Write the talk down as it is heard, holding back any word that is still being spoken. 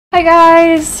Hi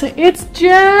guys, it's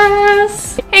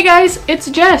Jess! Hey guys,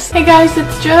 it's Jess! Hey guys,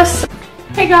 it's Jess!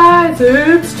 Hey guys,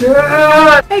 it's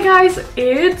Jess! Hey guys,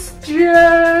 it's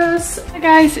Jess! Hey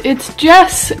guys, it's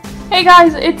Jess! Hey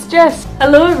guys, it's Jess!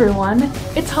 Hello everyone,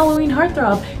 it's Halloween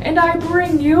Heartthrob, and I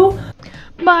bring you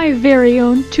my very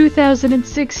own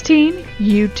 2016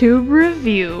 YouTube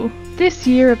review. This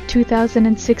year of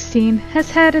 2016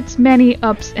 has had its many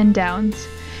ups and downs.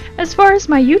 As far as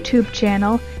my YouTube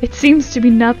channel, it seems to be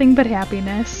nothing but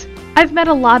happiness. I've met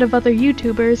a lot of other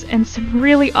YouTubers and some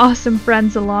really awesome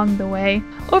friends along the way.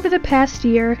 Over the past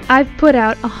year, I've put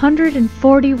out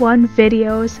 141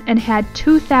 videos and had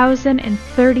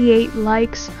 2,038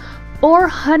 likes,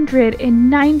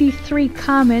 493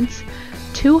 comments,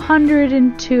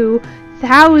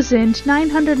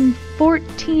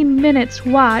 202,914 minutes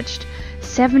watched,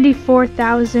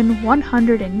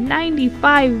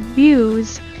 74,195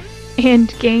 views,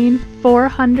 and gain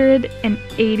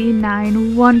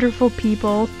 489 wonderful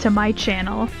people to my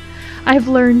channel. I've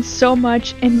learned so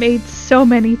much and made so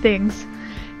many things.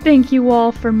 Thank you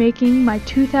all for making my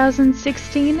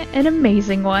 2016 an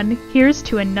amazing one. Here's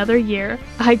to another year.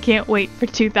 I can't wait for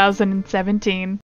 2017.